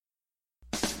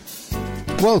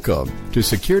Welcome to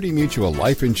Security Mutual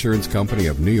Life Insurance Company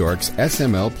of New York's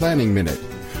SML Planning Minute,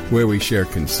 where we share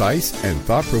concise and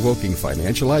thought-provoking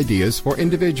financial ideas for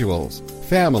individuals,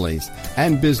 families,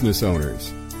 and business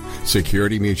owners.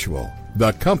 Security Mutual,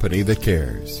 the company that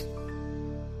cares.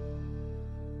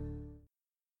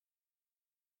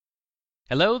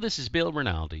 Hello, this is Bill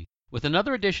Rinaldi with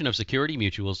another edition of Security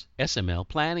Mutual's SML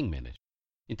Planning Minute.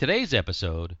 In today's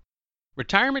episode,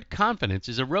 retirement confidence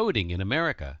is eroding in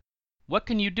America. What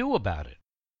can you do about it?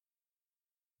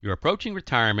 You're approaching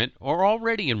retirement or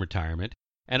already in retirement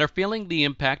and are feeling the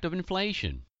impact of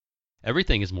inflation.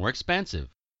 Everything is more expensive.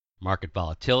 Market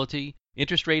volatility,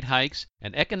 interest rate hikes,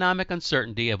 and economic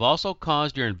uncertainty have also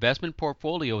caused your investment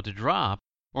portfolio to drop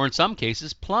or in some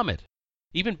cases plummet.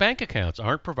 Even bank accounts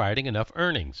aren't providing enough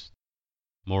earnings.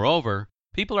 Moreover,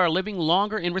 people are living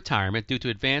longer in retirement due to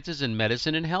advances in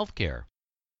medicine and healthcare.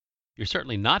 You're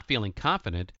certainly not feeling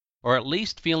confident, or at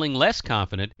least feeling less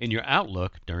confident in your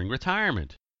outlook during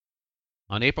retirement.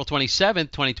 On April 27,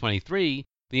 2023,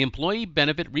 the Employee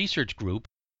Benefit Research Group,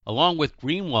 along with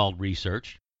Greenwald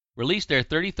Research, released their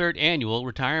 33rd Annual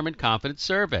Retirement Confidence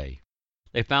Survey.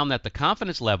 They found that the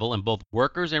confidence level in both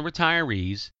workers and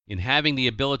retirees in having the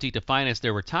ability to finance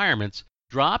their retirements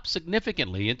dropped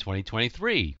significantly in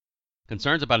 2023.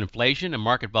 Concerns about inflation and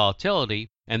market volatility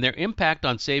and their impact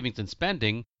on savings and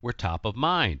spending were top of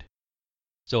mind.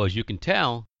 So as you can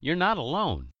tell, you're not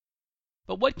alone.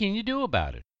 But what can you do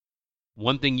about it?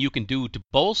 One thing you can do to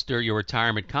bolster your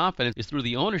retirement confidence is through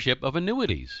the ownership of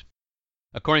annuities.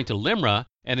 According to LIMRA,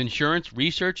 an Insurance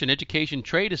Research and Education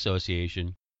Trade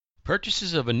Association,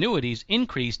 purchases of annuities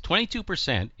increased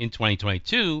 22% in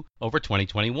 2022 over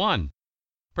 2021.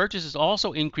 Purchases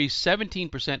also increased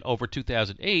 17% over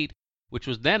 2008, which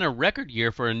was then a record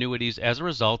year for annuities as a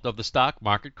result of the stock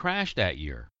market crash that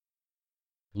year.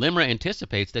 LIMRA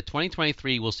anticipates that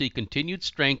 2023 will see continued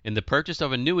strength in the purchase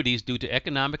of annuities due to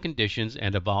economic conditions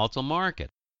and a volatile market.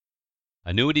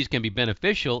 Annuities can be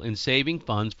beneficial in saving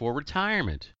funds for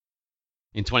retirement.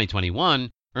 In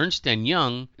 2021, Ernst &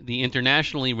 Young, the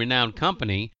internationally renowned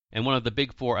company and one of the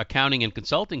big four accounting and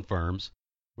consulting firms,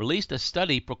 released a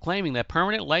study proclaiming that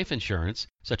permanent life insurance,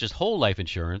 such as whole life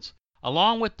insurance,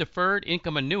 along with deferred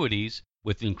income annuities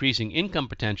with increasing income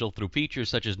potential through features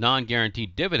such as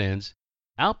non-guaranteed dividends,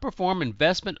 outperform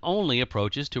investment-only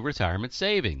approaches to retirement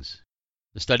savings.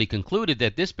 The study concluded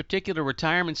that this particular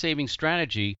retirement savings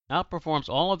strategy outperforms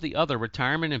all of the other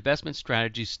retirement investment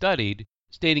strategies studied,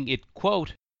 stating it,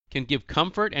 quote, can give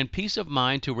comfort and peace of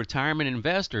mind to retirement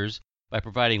investors by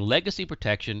providing legacy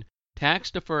protection,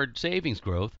 tax-deferred savings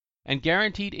growth, and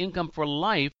guaranteed income for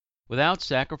life without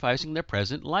sacrificing their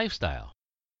present lifestyle.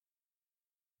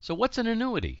 So what's an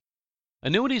annuity?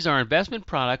 Annuities are investment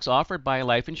products offered by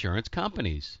life insurance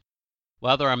companies.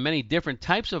 While there are many different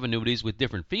types of annuities with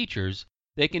different features,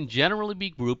 they can generally be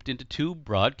grouped into two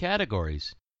broad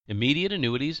categories: immediate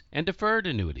annuities and deferred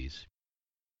annuities.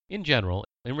 In general,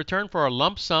 in return for a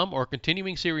lump sum or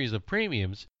continuing series of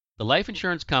premiums, the life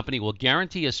insurance company will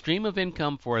guarantee a stream of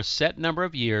income for a set number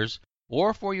of years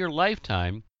or for your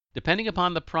lifetime, depending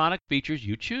upon the product features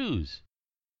you choose.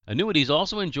 Annuities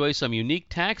also enjoy some unique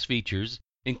tax features,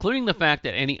 including the fact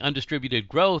that any undistributed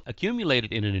growth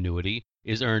accumulated in an annuity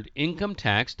is earned income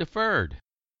tax deferred.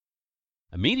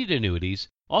 Immediate annuities,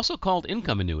 also called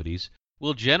income annuities,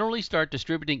 will generally start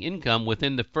distributing income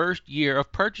within the first year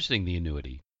of purchasing the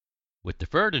annuity. With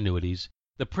deferred annuities,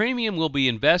 the premium will be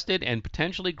invested and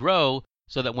potentially grow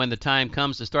so that when the time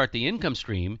comes to start the income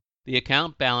stream, the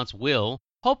account balance will,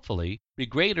 hopefully, be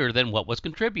greater than what was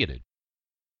contributed.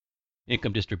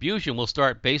 Income distribution will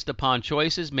start based upon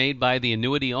choices made by the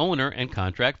annuity owner and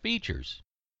contract features.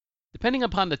 Depending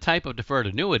upon the type of deferred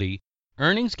annuity,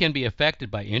 earnings can be affected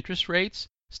by interest rates,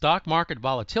 stock market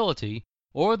volatility,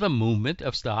 or the movement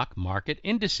of stock market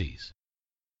indices.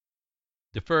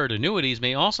 Deferred annuities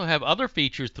may also have other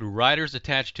features through riders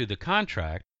attached to the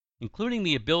contract, including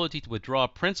the ability to withdraw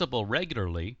principal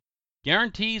regularly,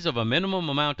 guarantees of a minimum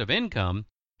amount of income,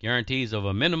 guarantees of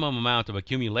a minimum amount of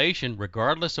accumulation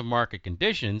regardless of market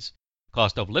conditions,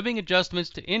 cost of living adjustments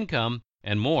to income,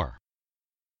 and more.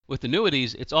 With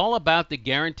annuities, it's all about the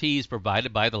guarantees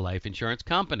provided by the life insurance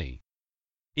company.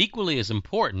 Equally as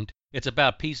important, it's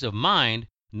about peace of mind,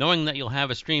 knowing that you'll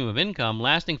have a stream of income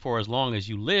lasting for as long as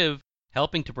you live,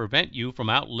 helping to prevent you from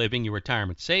outliving your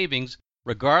retirement savings,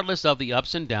 regardless of the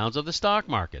ups and downs of the stock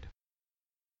market.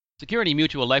 Security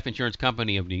Mutual Life Insurance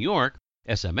Company of New York,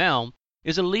 SML,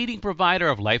 is a leading provider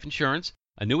of life insurance,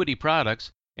 annuity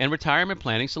products, and retirement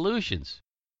planning solutions.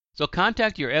 So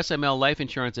contact your SML life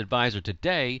insurance advisor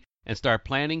today and start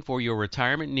planning for your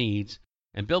retirement needs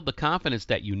and build the confidence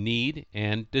that you need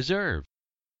and deserve.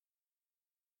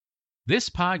 This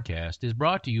podcast is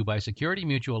brought to you by Security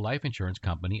Mutual Life Insurance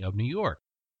Company of New York,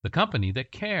 the company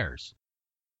that cares.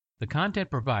 The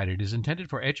content provided is intended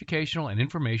for educational and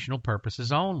informational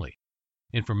purposes only.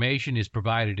 Information is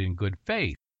provided in good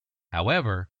faith.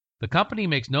 However, the company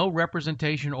makes no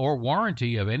representation or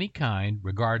warranty of any kind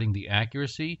regarding the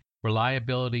accuracy,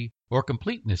 reliability, or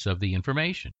completeness of the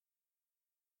information.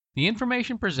 The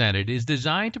information presented is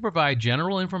designed to provide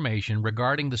general information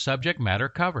regarding the subject matter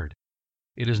covered.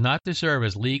 It is not to serve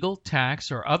as legal,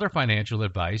 tax, or other financial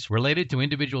advice related to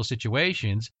individual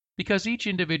situations because each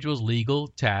individual's legal,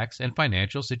 tax, and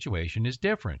financial situation is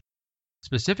different.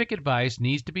 Specific advice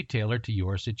needs to be tailored to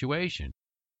your situation.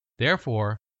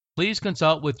 Therefore, please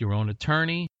consult with your own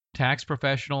attorney, tax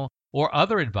professional, or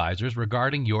other advisors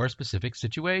regarding your specific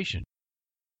situation.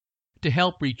 To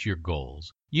help reach your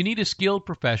goals, you need a skilled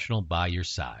professional by your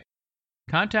side.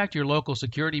 Contact your local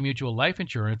Security Mutual Life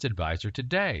Insurance advisor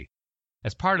today.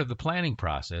 As part of the planning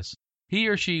process, he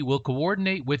or she will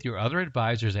coordinate with your other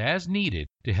advisors as needed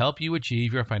to help you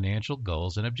achieve your financial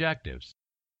goals and objectives.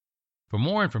 For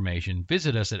more information,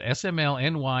 visit us at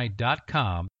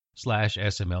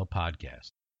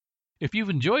smlny.com/smlpodcast. If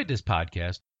you've enjoyed this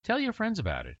podcast, tell your friends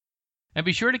about it. And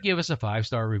be sure to give us a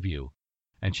 5-star review.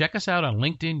 And check us out on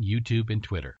LinkedIn, YouTube, and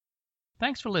Twitter.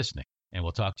 Thanks for listening, and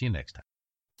we'll talk to you next time.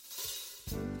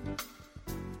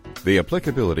 The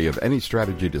applicability of any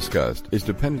strategy discussed is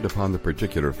dependent upon the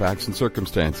particular facts and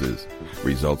circumstances.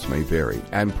 Results may vary,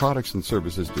 and products and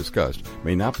services discussed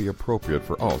may not be appropriate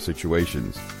for all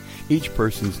situations. Each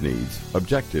person's needs,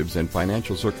 objectives, and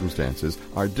financial circumstances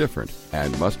are different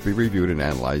and must be reviewed and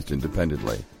analyzed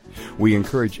independently. We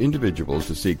encourage individuals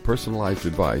to seek personalized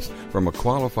advice from a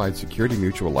qualified Security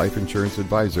Mutual Life Insurance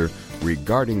advisor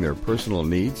regarding their personal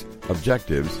needs,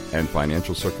 objectives, and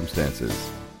financial circumstances.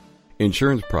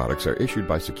 Insurance products are issued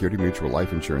by Security Mutual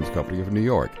Life Insurance Company of New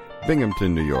York,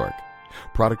 Binghamton, New York.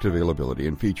 Product availability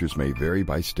and features may vary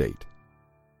by state.